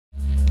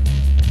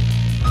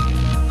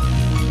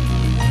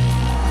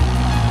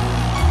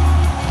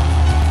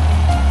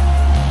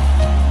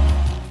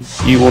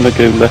you want to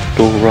go left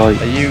or right.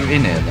 Are you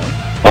in here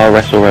though?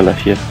 RS or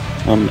LS, yeah.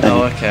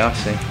 Oh, okay, I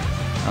see.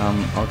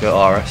 I'll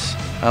go RS.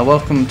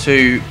 Welcome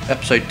to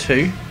episode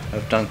 2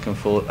 of Duncan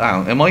Ford.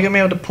 Am I going to be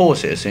able to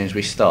pause it as soon as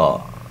we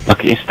start?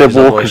 Okay, it's the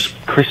Walker's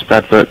crisp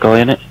advert guy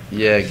in it.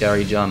 Yeah,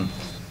 Gary John.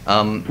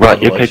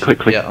 Right, okay,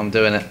 quickly. Yeah, I'm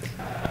doing it.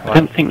 Right. I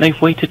don't think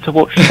they've waited to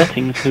watch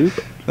settings, who?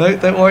 No,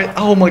 don't worry.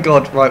 Oh my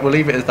god, right, we'll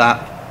leave it as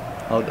that.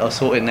 I'll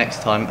sort it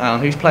next time.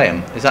 Who's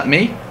playing? Is that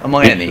me? Am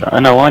I any?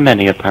 No, I'm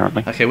any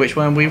apparently. Okay, which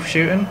one are we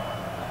shooting?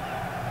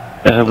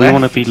 We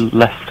want to be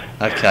left.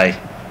 Okay.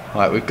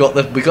 Right, we've got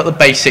the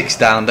basics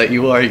down, don't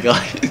you worry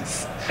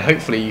guys.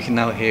 Hopefully you can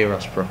now hear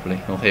us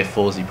properly, or hear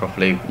Forzie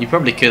properly. You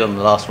probably could on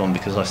the last one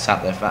because I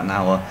sat there for about an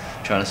hour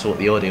trying to sort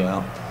the audio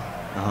out.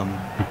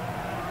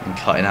 And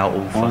cutting out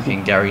all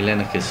fucking Gary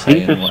Lineker's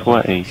saying. He's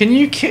sweaty. Can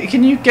you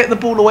get the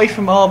ball away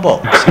from our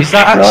box? Is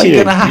that actually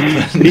going to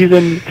happen?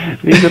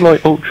 These are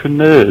like ultra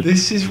nerds.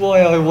 This is why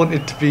I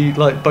wanted to be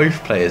like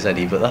both players,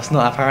 Eddie, but that's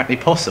not apparently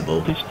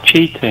possible. It's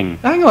cheating.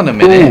 Hang on a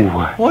minute. Ooh.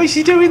 Why is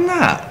he doing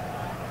that?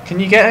 Can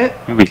you get it?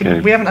 Here we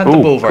go. We haven't had the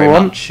ball very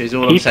much, is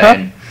all I'm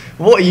saying.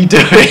 What are you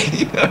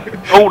doing?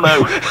 Oh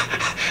no!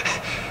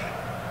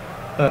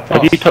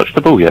 Have you touched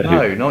the ball yet?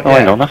 No, not yet.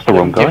 Hang on, that's the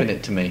wrong guy. Giving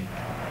it to me.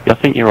 I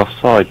think you're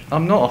offside.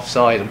 I'm not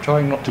offside. I'm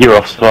trying not to. You're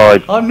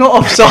offside. I'm not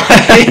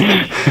offside.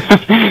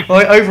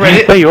 Right, overread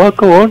it. There you are.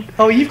 Go on.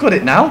 Oh, you've got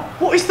it now.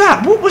 What is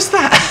that? What was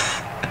that?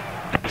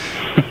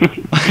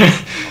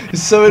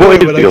 It's so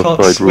annoying when I can't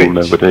offside switch. rule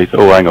nowadays?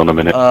 Oh, hang on a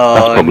minute.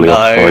 That's probably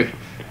offside.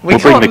 We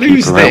can't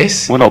lose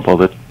this. We're not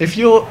bothered. If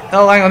you're...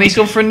 Oh, hang on. He's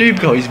gone for a noob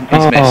goal. He's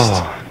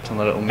missed. It's on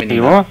a little mini.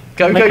 Here you are.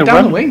 Go Make a down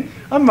run. the wing.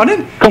 I'm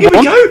running. Come Here we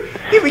on. go.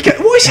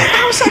 What is it?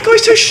 How is that guy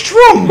so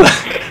strong?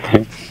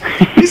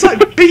 He's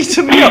like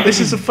beating me up. This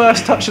is the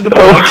first touch of the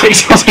ball. I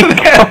kicked it to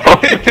there.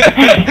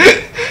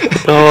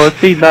 Oh, I've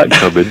seen that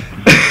coming.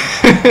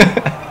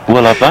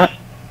 We'll have that.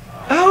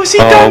 How has he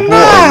done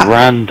that? What a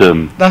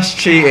random. That's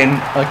cheating.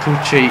 I call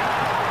cheat.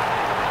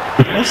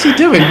 What's he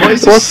doing? What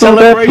is this What's all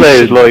their celebration?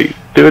 players like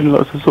doing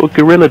lots of sort of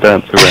gorilla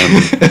dance around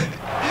them?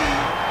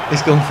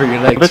 It's gone through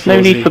your legs. There's no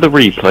need for the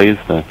replay, is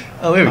there?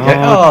 Oh, here we go.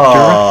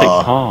 Jurassic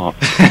Park.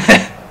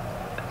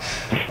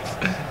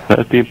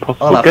 That'd be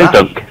impossible. Go that.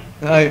 dunk.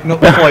 No, not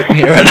quite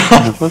near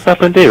enough. What's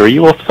happened here? Are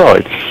you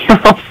offside?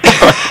 You're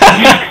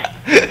offside.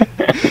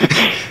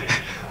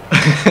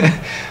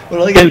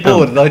 Well, I get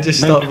bored and I just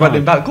start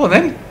running back. Go on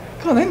then.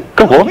 Go on then.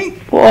 Go on.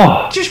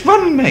 Whoa. Just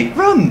run, mate.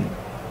 Run.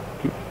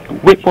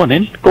 Whip one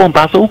in. Go on,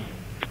 Basil.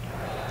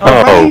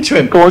 I ran into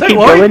him. Go on, Don't keep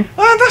worry. going.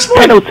 Ah, that's my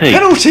Penalty.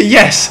 Penalty,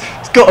 yes.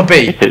 It's got to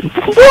be.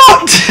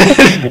 What?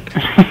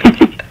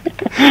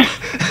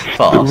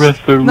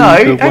 Fast.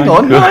 No, hang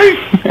on. No.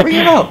 Bring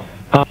him out.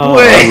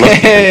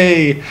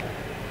 Way.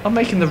 I'm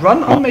making the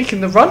run. I'm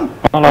making the run.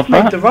 I've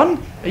made the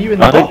run. Are you in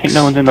the box? I don't think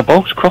no one's in the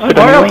box. Cross it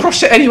anyway. anyway. I'll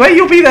cross it anyway.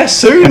 You'll be there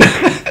soon.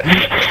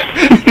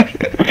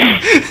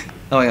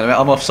 Oh, hang on a minute.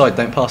 I'm offside.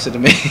 Don't pass it to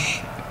me.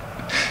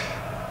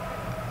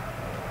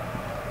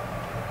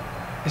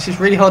 This is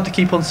really hard to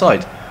keep on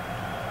side.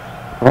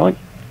 Right.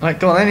 Right,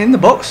 go on then. In the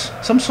box.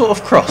 Some sort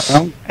of cross.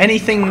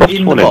 Anything cross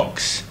in the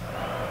box.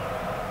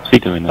 What's he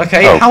doing there?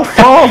 Okay, how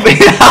far? What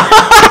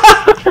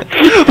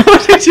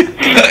did you do?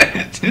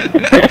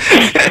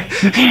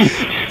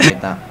 Made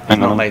that.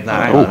 Hang on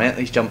a minute.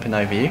 He's jumping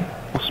over you.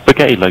 What's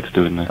Spaghetti Legs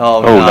doing there?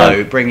 Oh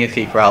no! Bring your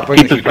keeper out.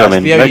 Bring the keeper out.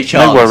 It's the only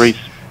chance. No worries.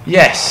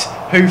 Yes.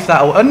 Hoof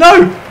that.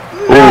 No.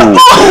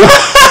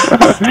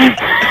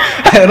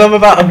 And I'm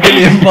about 1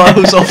 million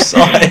miles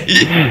offside.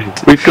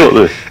 We've got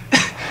this.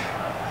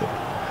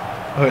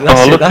 Oh,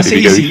 that's it. That's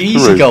easy.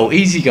 Easy goal.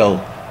 Easy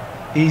goal.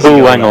 Easy goal.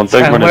 Oh, hang on.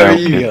 Don't run it out. Where are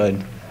you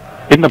going?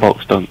 In the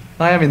box, Dunk.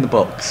 I am in the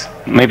box.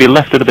 Maybe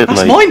left it a bit late.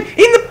 That's mine.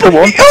 In the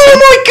box. Oh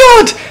my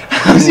god!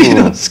 How's he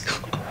not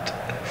scored?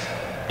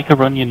 Make a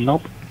run, you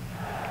knob.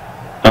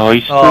 Oh,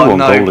 he's through on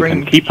goal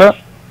again. Keeper.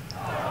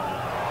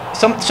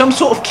 Some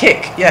sort of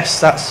kick. Yes,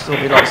 that's what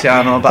we like to see.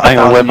 I'm about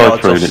 1,000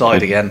 yards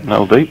offside again.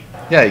 That'll do.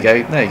 There you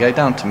go. There you go.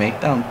 Down to me.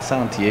 Down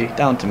to you.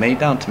 Down to me.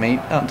 Down to me.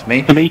 Down to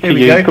me. Here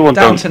we go. Go on,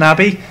 down to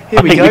Nabby.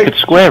 Here we go. I think we could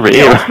square it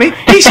here. Off me.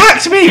 He's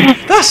hacked me.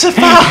 That's a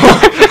foul.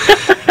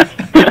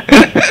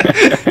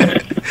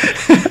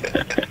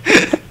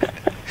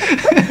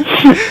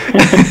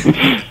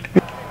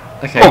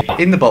 Okay,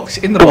 in the box.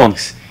 In the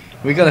box.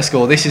 We're gonna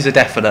score. This is a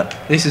definite.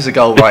 This is a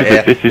goal right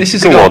here. This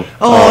is a goal.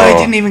 Oh, it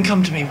didn't even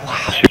come to me. Wow.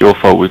 It's your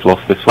fault we've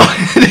lost this one.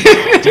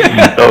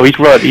 Oh, he's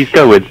right. He's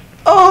going.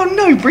 Oh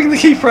no! Bring the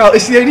keeper out.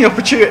 It's the only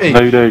opportunity.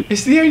 No, no.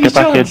 It's the only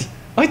chance.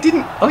 I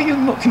didn't.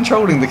 I'm not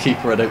controlling the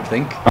keeper. I don't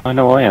think. I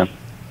know I am.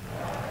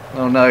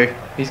 Oh no!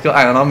 He's got.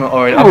 Hang on.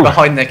 I'm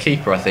behind their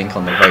keeper. I think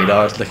on the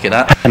radar. I was looking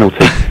at.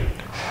 Penalty.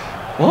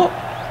 What?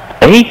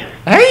 Hey?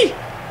 Hey?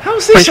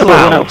 How's this allowed?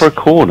 I went out for a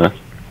corner.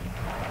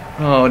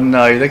 Oh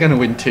no! They're going to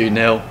win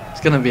 2-0.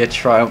 It's going to be a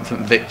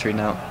triumphant victory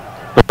now.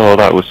 Oh,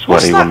 that was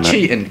sweaty. What's that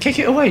cheating? Kick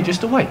it away.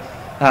 Just away.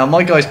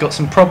 My guy's got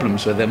some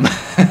problems with him.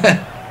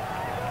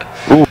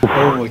 Oh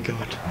my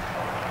god.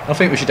 I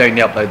think we should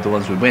only upload the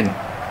ones we win.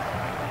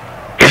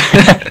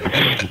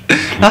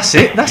 That's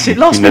it,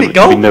 last minute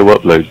goal. There'll be no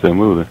uploads then,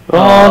 will there?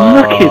 Oh,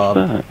 look at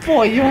that. What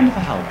are you on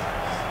about?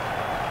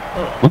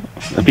 What?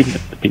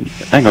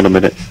 Hang on a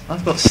minute.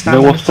 I've got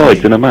standard. No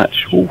offsides in a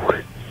match. Ooh.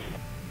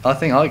 I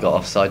think I got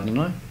offside, didn't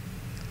I?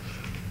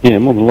 Yeah,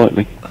 more than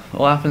likely.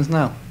 What happens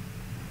now?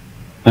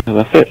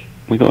 That's it.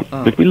 We got.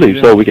 If we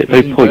lose, we get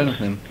those points.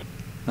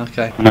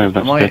 Okay. No,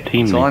 that's their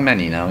team. So I'm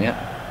any now, yeah?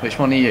 Which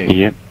one are you?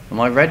 Yep. Am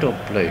I red or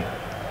blue?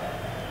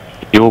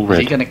 You're red.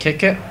 Is he going to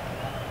kick it?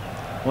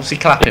 What's he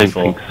clapping for?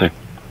 I don't think so.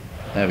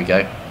 There we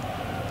go.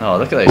 Oh,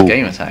 look at those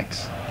gamer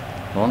tags.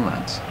 Come on,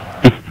 lads.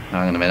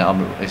 Hang on a minute.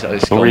 Hang on,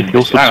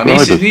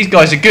 these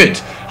guys are good.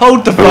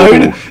 Hold the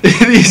phone.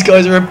 These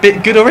guys are a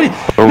bit good already.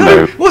 Oh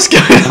no. What's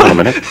going on? Hang on a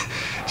minute.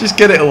 Just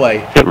get it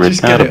away.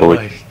 Just get it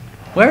away.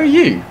 Where are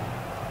you?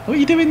 What are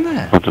you doing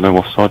there? I don't know,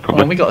 offside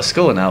probably. Oh, we got a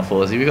score now,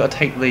 Forzie. We got to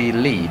take the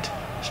lead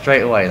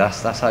straight away.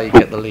 That's how you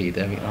get the lead.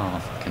 There we go. Oh,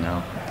 fucking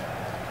hell.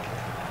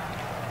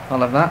 I'll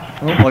have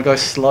that. Oh, my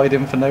guy's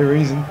sliding for no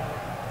reason.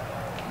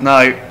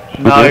 No.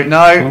 You're going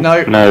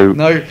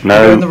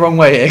the wrong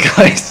way here,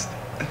 guys.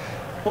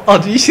 Oh,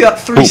 did you see that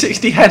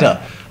 360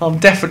 header? I'm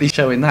definitely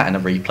showing that in a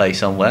replay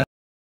somewhere.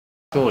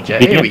 Scored, yeah.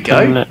 Here we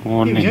go.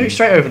 Here we go.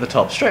 Straight over the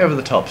top. Straight over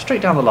the top.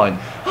 Straight down the line.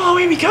 Oh,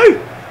 here we go.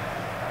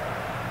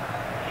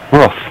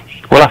 We're off.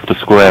 We'll have to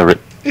square it.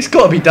 It's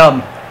got to be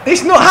done.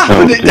 It's not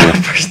happened.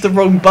 It pressed the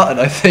wrong button,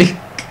 I think.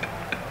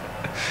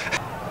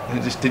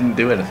 It just didn't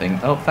do anything.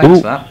 Oh, thanks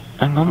for that.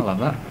 Hang on. I'll have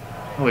that.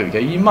 Oh, here we go.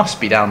 You must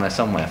be down there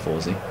somewhere,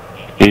 Forzie.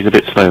 He's a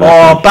bit slow.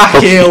 Oh, back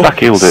heel.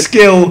 Back-heeled it.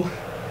 Skill.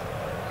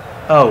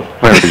 Oh.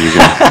 Where are you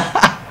going?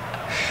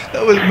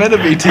 That was meant to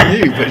be to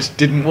you, but it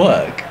didn't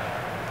work.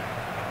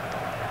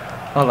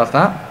 I'll have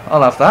that.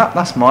 I'll have that.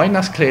 That's mine.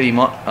 That's clearly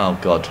mine. Oh,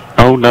 God.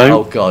 Oh, no.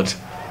 Oh, God.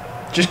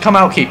 Just come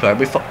out, keeper.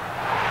 Before...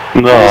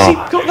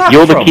 No.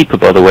 You're the keeper,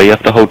 by the way. You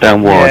have to hold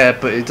down wide. Yeah,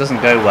 but it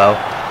doesn't go well.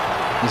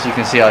 As you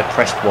can see, I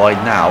pressed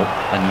wide now,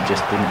 and you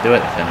just didn't do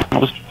anything.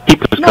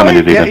 Keeper's coming,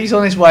 is he? Yeah, he's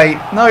on his way.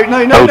 No.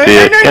 Oh,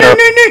 dear.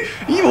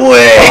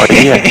 Oh,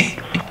 yeah.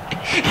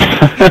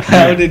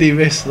 How did he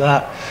miss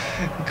that?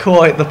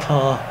 Quite the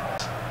par.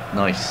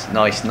 Nice,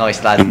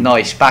 lad.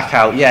 Nice. Back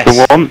out, yes.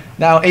 Go on.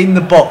 Now in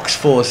the box,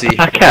 Forzie.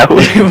 Back out.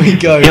 Here we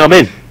go. Yeah, I'm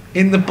in.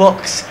 In the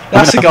box.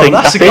 That's a goal.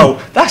 That's a goal.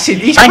 That's it.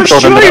 He's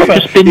pushed you over.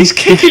 He's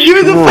kicking you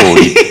in the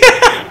face.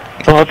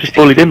 Oh, I've just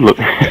bullied him, look.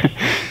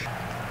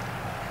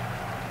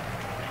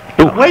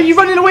 Where are you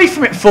running away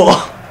from it for?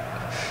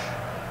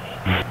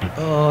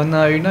 Oh,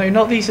 no,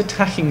 not these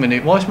attacking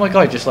maneuvers. Why is my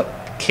guy just like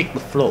kick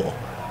the floor?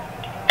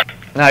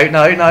 No.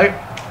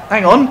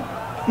 Hang on.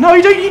 No,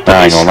 you don't.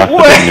 Hang on, that's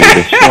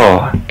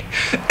oh.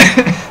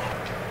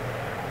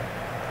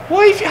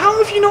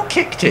 How have you not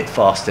kicked it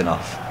fast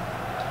enough?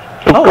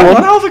 Oh, hang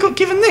on, how have I got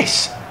given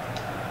this?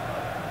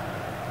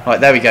 Right,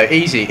 there we go.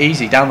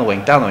 Easy. Down the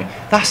wing.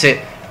 That's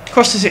it.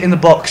 Crosses it in the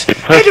box.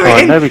 Header it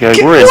in. There we go.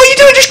 What are you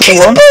doing? Just kick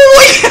the ball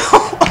away.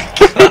 Oh my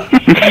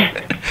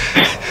God.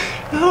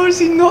 How has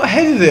he not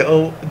headed it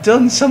or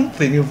done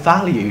something of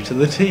value to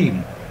the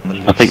team?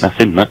 I think that's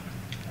in, that.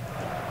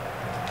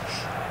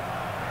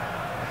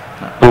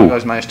 You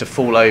guys managed to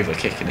fall over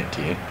kicking it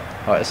to you.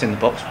 Alright, it's in the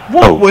box.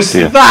 What was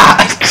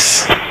that?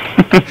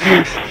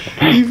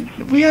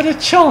 We had a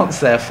chance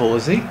there,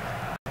 Forzie.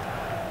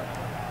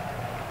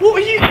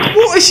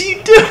 What is he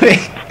doing?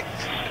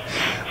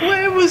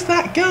 Where was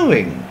that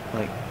going?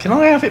 Like, can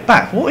I have it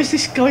back? What is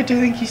this guy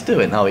think he's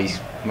doing? Oh, he's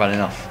running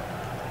off.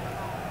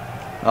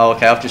 Oh,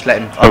 okay, I've just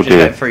let him through.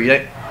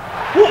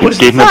 What was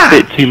that? Him a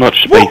bit too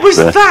much space. What was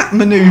that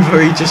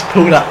manoeuvre he just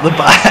pulled up the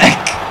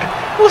back?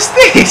 What's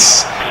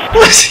this?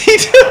 What's he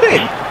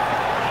doing?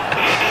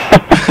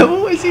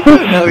 What is he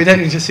doing? No, we don't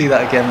need to see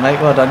that again,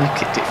 mate. Well done. You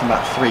kicked it from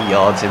about 3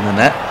 yards in the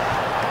net.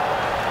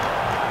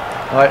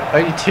 Right,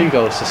 only 2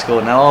 goals to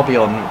score now. I'll be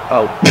on.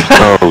 Oh.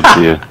 Oh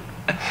dear.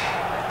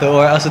 Don't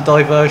worry, that's a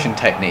diversion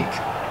technique.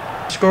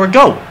 Score a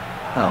goal.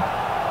 Oh.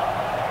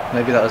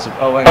 Maybe that was.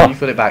 Oh, hang on, you've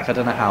got it back. I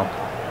don't know how.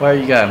 Where are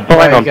you going?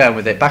 Where are you going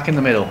with it? Back in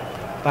the middle.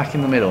 Back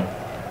in the middle.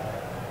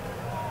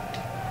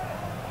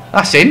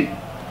 That's in.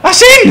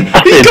 That's in!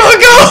 He's got a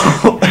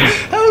goal!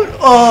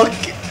 Oh,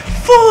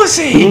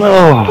 Forzie!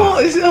 No.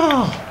 What is?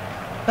 Oh,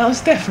 that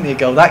was definitely a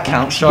goal. That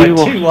counts, right?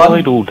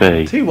 2-1. All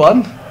day.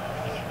 2-1.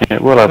 Yeah,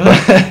 we'll have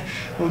that.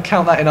 We'll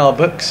count that in our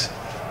books.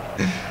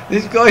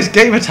 This guy's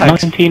gamer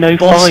tags.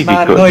 1905. He's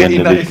got at the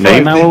end of his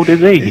name. How old is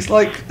he? He's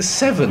like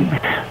 7.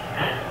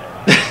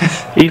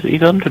 he's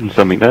 100 and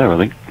something there, I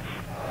think.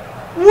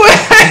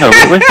 Where? No,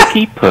 where's the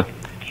keeper?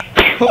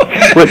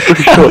 Went for a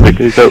shot that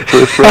goes out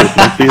for a throw.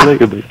 See you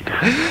later, mate.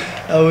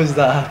 How has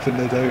that happened?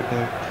 I don't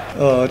know.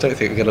 Oh, I don't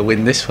think we're going to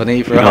win this one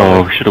either.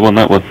 Oh, should have won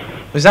that one.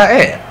 Was that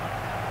it?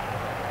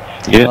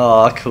 Yeah.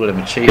 Oh, I called him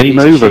a cheat. Game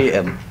over.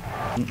 Cheating.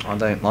 I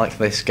don't like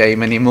this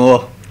game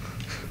anymore.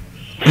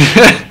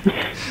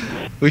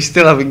 We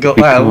still haven't got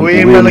that. Are we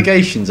in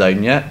relegation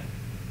zone yet?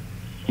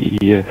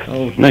 Yes.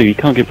 Oh. No, you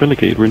can't get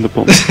relegated. We're in the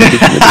bottom position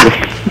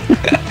anyway.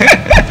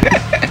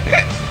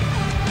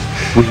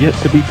 We're yet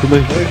to be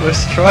promoted.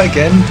 Let's try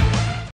again.